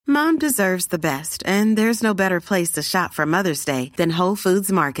Mom deserves the best, and there's no better place to shop for Mother's Day than Whole Foods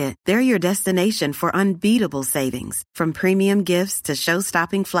Market. They're your destination for unbeatable savings, from premium gifts to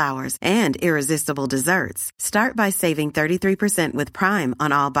show-stopping flowers and irresistible desserts. Start by saving 33% with Prime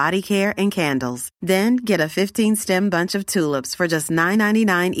on all body care and candles. Then get a 15-stem bunch of tulips for just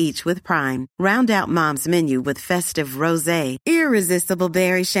 $9.99 each with Prime. Round out Mom's menu with festive rosé, irresistible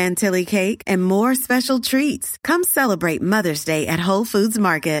berry chantilly cake, and more special treats. Come celebrate Mother's Day at Whole Foods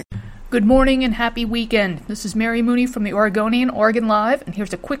Market. Good morning and happy weekend. This is Mary Mooney from the Oregonian, Oregon Live, and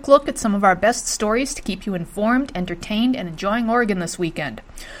here's a quick look at some of our best stories to keep you informed, entertained, and enjoying Oregon this weekend.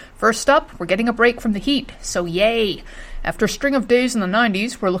 First up, we're getting a break from the heat, so yay! After a string of days in the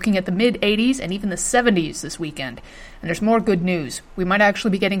 90s, we're looking at the mid-80s and even the 70s this weekend. And there's more good news. We might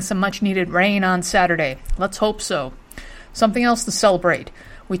actually be getting some much-needed rain on Saturday. Let's hope so. Something else to celebrate.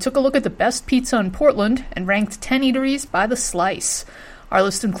 We took a look at the best pizza in Portland and ranked 10 eateries by the slice. Our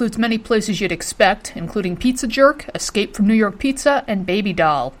list includes many places you'd expect, including Pizza Jerk, Escape from New York Pizza, and Baby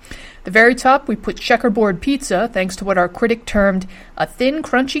Doll. At the very top, we put Checkerboard Pizza, thanks to what our critic termed a thin,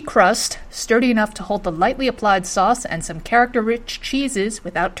 crunchy crust, sturdy enough to hold the lightly applied sauce and some character-rich cheeses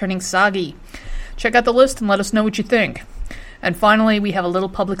without turning soggy. Check out the list and let us know what you think. And finally, we have a little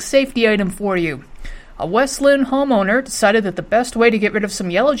public safety item for you. A West Lynn homeowner decided that the best way to get rid of some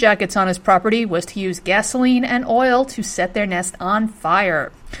yellow jackets on his property was to use gasoline and oil to set their nest on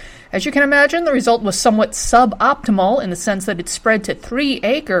fire. As you can imagine, the result was somewhat suboptimal in the sense that it spread to 3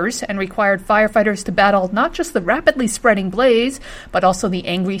 acres and required firefighters to battle not just the rapidly spreading blaze, but also the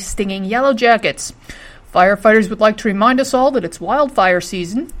angry, stinging yellow jackets. Firefighters would like to remind us all that it's wildfire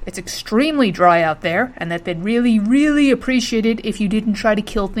season, it's extremely dry out there, and that they'd really, really appreciate it if you didn't try to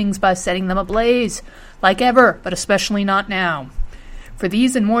kill things by setting them ablaze. Like ever, but especially not now. For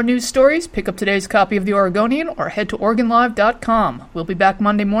these and more news stories, pick up today's copy of The Oregonian or head to OregonLive.com. We'll be back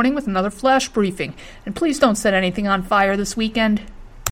Monday morning with another flash briefing. And please don't set anything on fire this weekend.